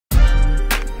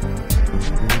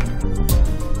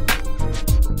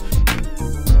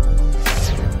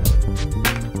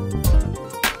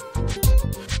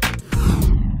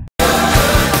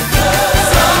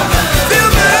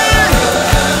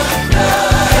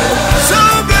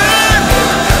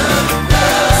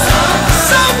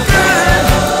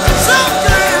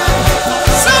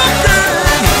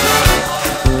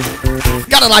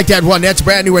Like that one. That's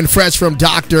brand new and fresh from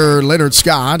Dr. Leonard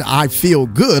Scott. I feel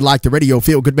good, like the radio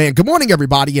Feel Good Man. Good morning,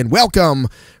 everybody, and welcome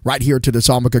right here to the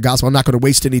Psalmic Gospel. I'm not going to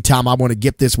waste any time. I want to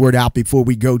get this word out before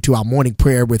we go to our morning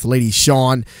prayer with Lady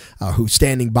Sean, who's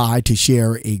standing by to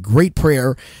share a great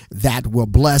prayer that will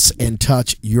bless and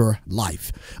touch your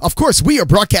life. Of course, we are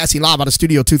broadcasting live out of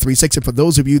Studio 236, and for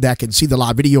those of you that can see the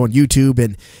live video on YouTube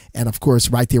and of course,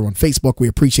 right there on Facebook, we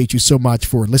appreciate you so much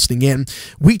for listening in.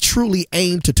 We truly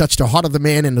aim to touch the heart of the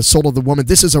man and the soul of the woman.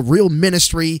 This is a real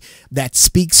ministry that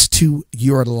speaks to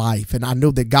your life. And I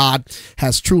know that God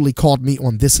has truly called me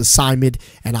on this assignment,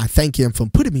 and I thank him for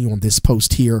putting me on this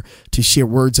post here to share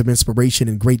words of inspiration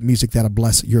and great music that'll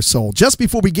bless your soul. Just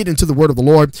before we get into the word of the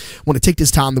Lord, I want to take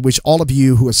this time to wish all of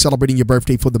you who are celebrating your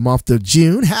birthday for the month of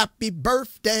June, happy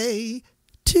birthday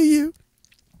to you.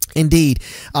 Indeed.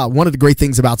 One of the great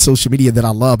things about social media that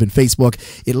I love in Facebook,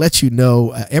 it lets you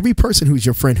know every person who's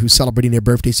your friend who's celebrating their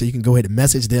birthday, so you can go ahead and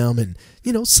message them and,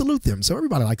 you know, salute them. So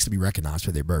everybody likes to be recognized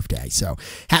for their birthday. So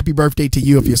happy birthday to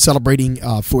you if you're celebrating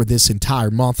for this entire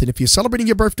month. And if you're celebrating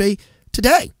your birthday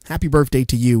today, happy birthday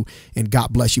to you, and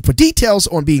God bless you. For details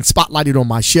on being spotlighted on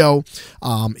my show,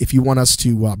 if you want us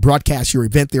to broadcast your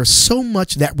event, there's so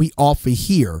much that we offer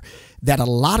here that a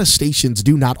lot of stations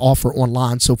do not offer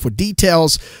online. So for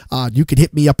details, you can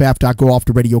hit me up after I go off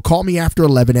the radio. Call me after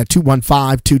 11 at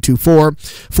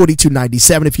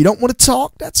 215-224-4297. If you don't want to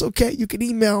talk, that's okay. You can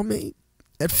email me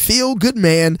at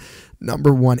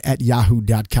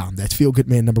feelgoodman1@yahoo.com. That's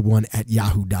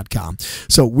feelgoodman1@yahoo.com.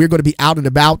 So we're going to be out and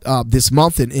about this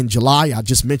month in July. I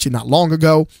just mentioned not long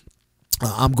ago,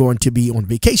 I'm going to be on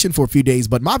vacation for a few days,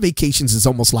 but my vacations is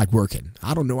almost like working.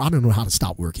 I don't know how to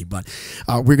stop working, but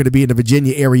we're going to be in the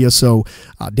Virginia area. So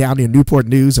down in Newport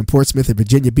News and Portsmouth and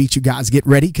Virginia Beach, you guys get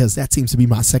ready, because that seems to be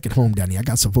my second home down here. I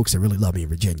got some folks that really love me in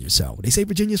Virginia. So they say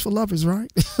Virginia's for lovers,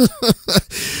 right?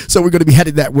 So we're going to be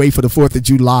headed that way for the 4th of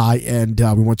July, and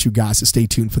we want you guys to stay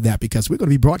tuned for that, because we're going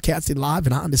to be broadcasting live,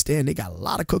 and I understand they got a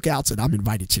lot of cookouts, and I'm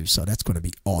invited to. So that's going to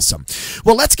be awesome.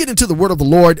 Well, let's get into the word of the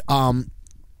Lord.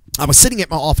 I was sitting at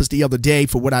my office the other day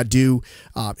for what I do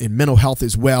in mental health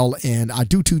as well, and I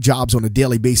do 2 jobs on a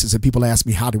daily basis, and people ask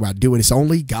me, how do I do it? It's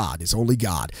only God. It's only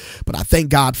God. But I thank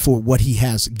God for what he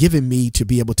has given me to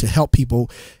be able to help people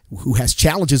who has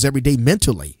challenges every day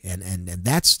mentally, and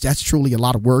that's truly a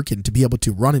lot of work, and to be able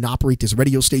to run and operate this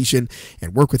radio station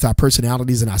and work with our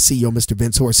personalities and our CEO, Mr.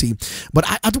 Vince Horsey. But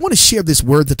I want to share this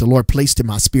word that the Lord placed in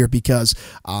my spirit, because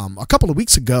a couple of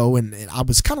weeks ago, and I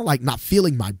was kind of like not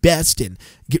feeling my best and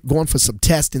going for some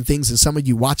tests and things, and some of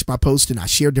you watch my post and I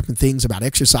share different things about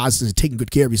exercises and taking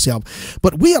good care of yourself,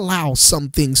 but we allow some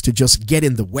things to just get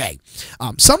in the way.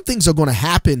 Some things are going to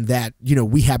happen that, you know,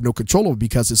 we have no control over,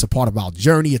 because it's a part of our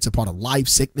journey. It's a part of life,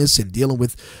 sickness, and dealing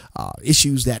with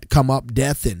issues that come up,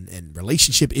 death and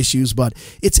relationship issues. But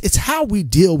it's how we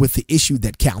deal with the issue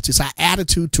that counts. It's our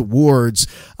attitude towards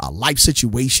life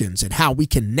situations and how we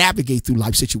can navigate through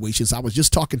life situations. I was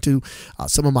just talking to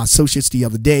some of my associates the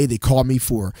other day. They called me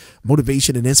for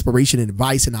motivation and inspiration and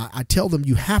advice, and I tell them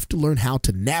you have to learn how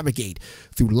to navigate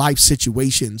through life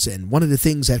situations. And one of the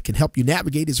things that can help you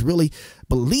navigate is really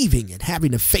believing and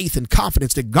having the faith and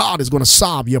confidence that God is going to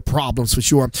solve your problems for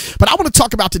sure. But I want to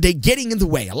talk about today getting in the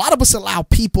way. A lot of us allow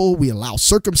people, we allow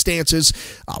circumstances,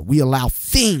 we allow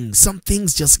things. Some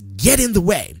things just get in the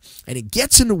way, and it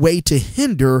gets in the way to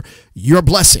hinder your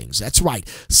blessings. That's right.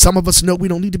 Some of us know we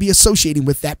don't need to be associating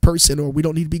with that person, or we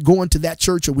don't need to be going to that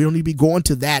church, or we don't need to be going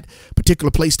to that particular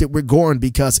place that we're going,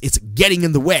 because it's getting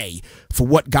in the way for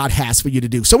what God has for you to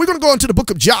do. So we're going to go into the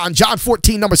book of John. John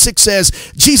 14, number 6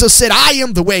 says, Jesus said, I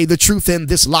am the way, the truth, and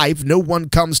this life. No one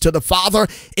comes to the Father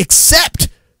except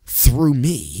through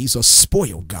me. He's a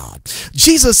spoiled God.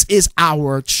 Jesus is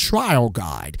our trial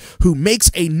guide who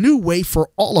makes a new way for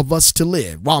all of us to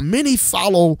live. While many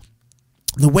follow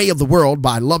the way of the world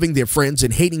by loving their friends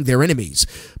and hating their enemies,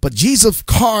 but Jesus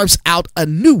carves out a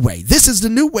new way. This is the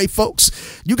new way, folks.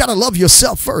 You got to love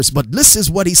yourself first, but this is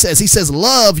what he says. He says,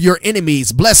 love your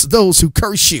enemies, bless those who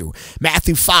curse you.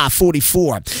 Matthew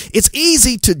 5:44. It's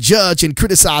easy to judge and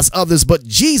criticize others, but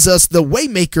Jesus, the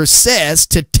waymaker, says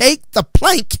to take the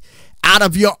plank out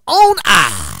of your own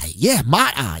eye. Yeah,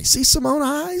 my eyes. See some own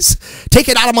eyes? Take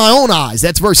it out of my own eyes.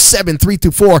 That's verse 7,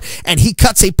 3-4. And he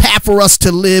cuts a path for us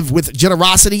to live with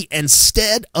generosity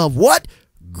instead of what?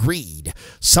 greed.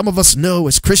 Some of us know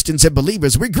as Christians and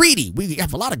believers, we're greedy. We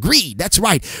have a lot of greed. That's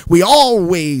right. We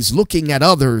always looking at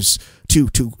others to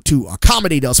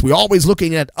accommodate us. We're always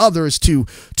looking at others to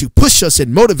push us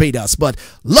and motivate us. But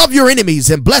love your enemies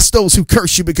and bless those who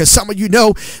curse you, because some of you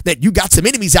know that you got some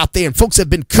enemies out there and folks have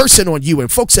been cursing on you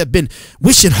and folks have been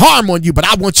wishing harm on you. But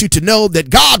I want you to know that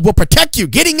God will protect you.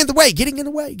 Getting in the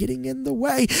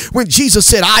way. When Jesus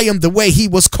said, I am the way, he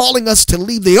was calling us to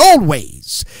leave the old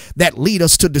ways that lead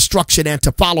us to destruction and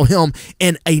to follow him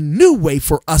in a new way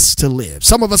for us to live.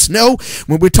 Some of us know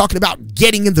when we're talking about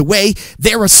getting in the way,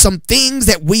 there are some things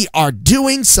that we are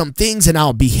doing, some things in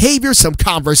our behavior, some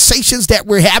conversations that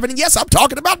we're having. And yes, I'm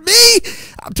talking about me.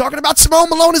 I'm talking about Simone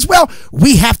Malone as well.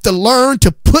 We have to learn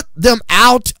to put them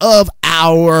out of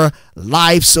our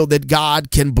life so that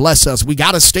God can bless us. We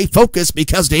got to stay focused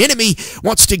because the enemy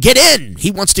wants to get in. He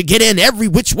wants to get in every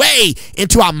which way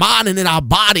into our mind and in our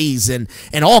bodies and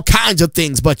all kinds of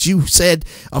things. But you said,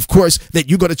 of course, that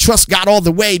you're going to trust God all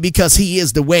the way because he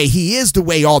is the way. He is the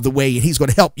way all the way, and he's going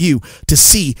to help you to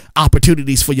see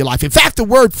opportunities for your life. In fact, the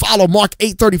word follow, Mark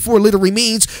 8:34, literally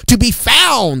means to be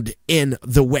found in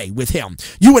the way with him.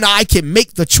 You and I can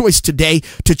make the choice today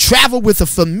to travel with the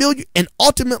familiar and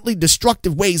ultimately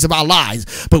destructive ways of our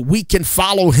lives, but we can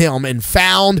follow him and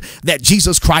found that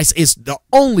Jesus Christ is the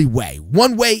only way.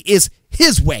 One way is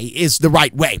his way is the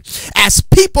right way. As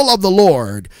people of the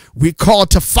Lord, we're called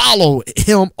to follow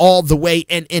him all the way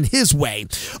and in his way.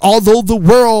 Although the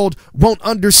world won't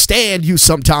understand you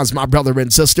sometimes, my brother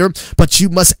and sister, but you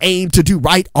must aim to do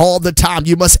right all the time.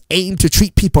 You must aim to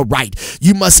treat people right.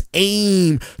 You must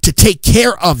aim to take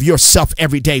care of yourself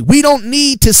every day. We don't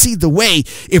need to see the way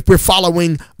if we're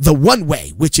following the one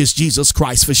way, which is Jesus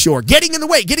Christ for sure. Getting in the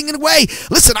way.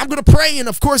 Listen, I'm going to pray, and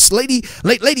of course, Lady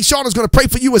Shawn is going to pray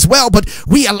for you as well, but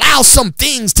we allow some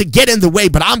things to get in the way.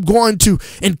 But I'm going to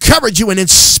encourage you and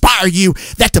inspire you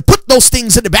that to put those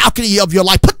things in the balcony of your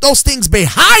life, put those things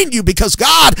behind you, because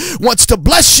God wants to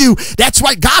bless you. That's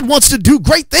right. God wants to do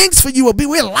great things for you.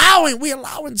 We're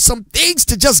allowing some things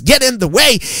to just get in the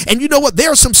way. And you know what?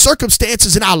 There are some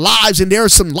circumstances in our lives and there are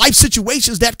some life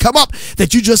situations that come up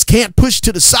that you just can't push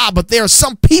to the side. But there are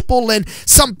some people and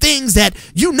some things that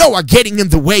you know are getting in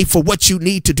the way for what you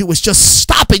need to do. It's just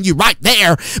stopping you right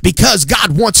there because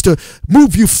God wants to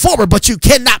move you forward, but you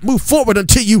cannot move forward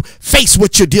until you face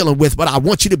what you're dealing with. But I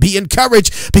want you to be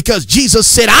encouraged because Jesus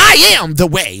said, I am the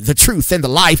way, the truth, and the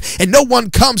life, and no one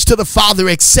comes to the Father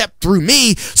except through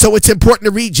me. So it's important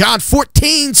to read John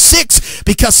 14:6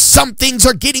 because some things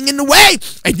are getting in the way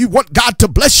and you want God to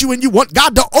bless you and you want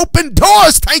God to open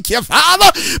doors. Thank you,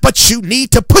 Father. But you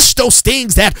need to push those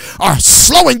things that are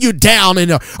slowing you down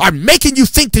and are making you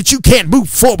think that you can't move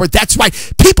forward. That's right.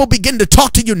 People begin to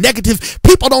talk to you negative.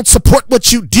 People don't support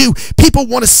what you do. People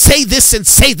want to say this and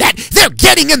say that. They're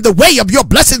getting in the way of your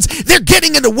blessings. They're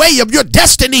getting in the way of your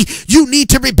destiny. You need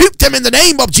to rebuke them in the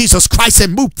name of Jesus Christ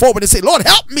and move forward and say, Lord,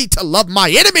 help me to love my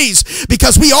enemies,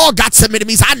 because we all got some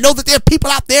enemies. I know that there are people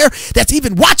out there that's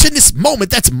even watching this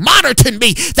moment, that's monitoring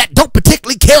me, that don't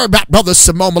particularly care about Brother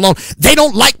Simone Malone. They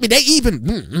don't like me. They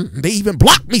even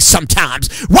block me sometimes.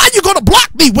 Why are you going to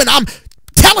block me when I'm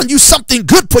telling you something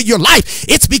good for your life?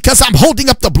 It's because I'm holding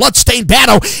up the bloodstained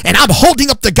banner and I'm holding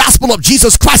up the gospel of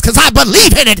Jesus Christ because I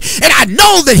believe in it and I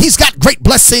know that he's got great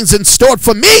blessings in store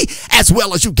for me as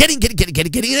well as you. Getting in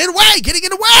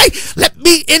the way. Let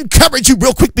me encourage you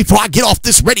real quick before I get off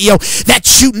this radio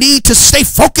that you need to stay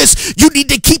focused. You need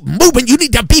to keep moving. You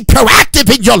need to be proactive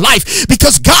in your life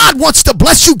because God wants to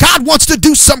bless you. God wants to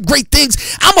do some great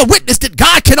things. I'm a witness that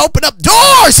God can open up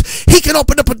doors. He can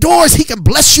open up doors. He can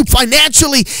bless you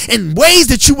financially in ways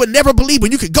that you would never believe.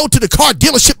 When you could go to the car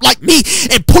dealership like me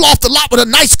and pull off the lot with a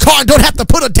nice car and don't have to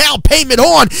put a down payment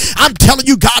on. I'm telling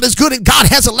you, God is good and God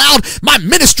has allowed my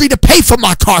ministry to pay for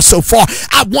my car so far.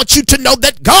 I want you to know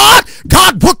that God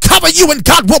will cover you and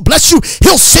God will bless you.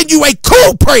 He'll send you a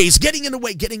cool praise. Getting in the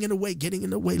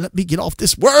way. Let me get off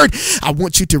this word. I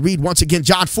want you to read once again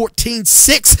John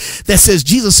 14:6 that says,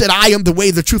 Jesus said, I am the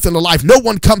way, the truth, and the life. No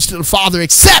one comes to the Father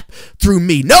except through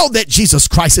me. Know that Jesus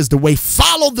Christ is the way.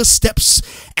 Follow the steps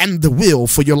and the will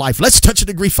for your life. Let's touch and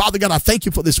agree. Father God, I thank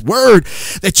you for this word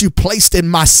that you placed in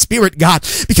my spirit, God,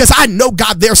 because I know,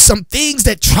 God, there's some things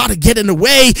that try to get in the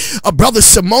way of Brother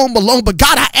Simone Malone. But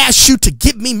God, I ask you to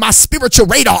give me my spiritual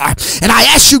radar. And I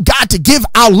ask you, God, to give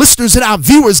our listeners and our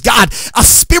viewers, God, a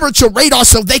spiritual radar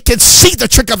so they can see the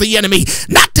trick of the enemy,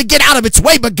 not to get out of its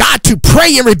way, but God, to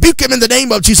pray and rebuke him in the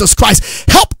name of Jesus Christ.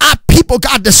 Help our people,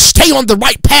 God, to stay on the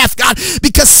right path, God,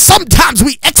 because sometimes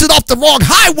we exit off the wrong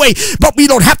highway, but we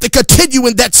don't have to continue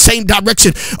in that same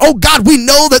direction. Oh God, we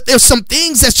know that there's some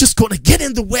things that's just going to get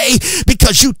in the way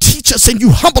because you teach teach us and you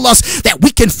humble us that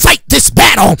we can fight this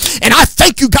battle. And I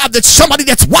thank you, God, that somebody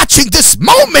that's watching this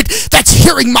moment, that's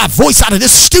hearing my voice out of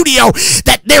this studio,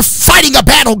 that they're fighting a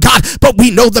battle, God, but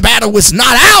we know the battle is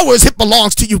not ours. It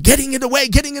belongs to you. Getting in the way.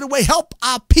 Help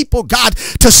our people, God,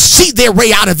 to see their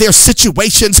way out of their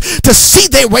situations, to see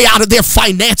their way out of their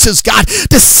finances, God,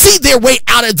 to see their way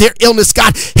out of their illness,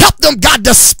 God. Help them, God,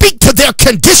 to speak to their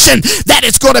condition that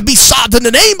is going to be solved in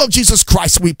the name of Jesus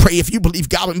Christ. We pray. If you believe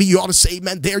God with me, you ought to say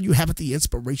amen. There you have it, the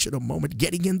inspirational moment.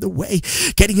 Getting in the way.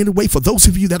 For those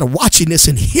of you that are watching this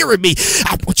and hearing me,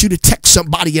 I want you to text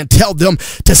somebody and tell them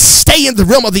to stay in the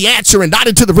realm of the answer and not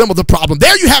into the realm of the problem.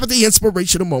 There you have it, the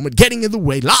inspirational moment. Getting in the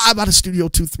way, live out of Studio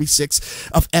 236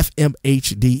 of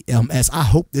FMHDMS. I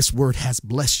hope this word has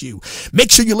blessed you.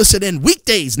 Make sure you listen in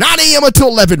weekdays, 9 a.m. until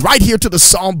 11, right here to the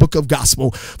Psalm Book of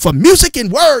Gospel for music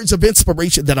and words of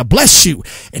inspiration that'll bless you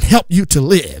and help you to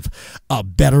live a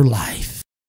better life.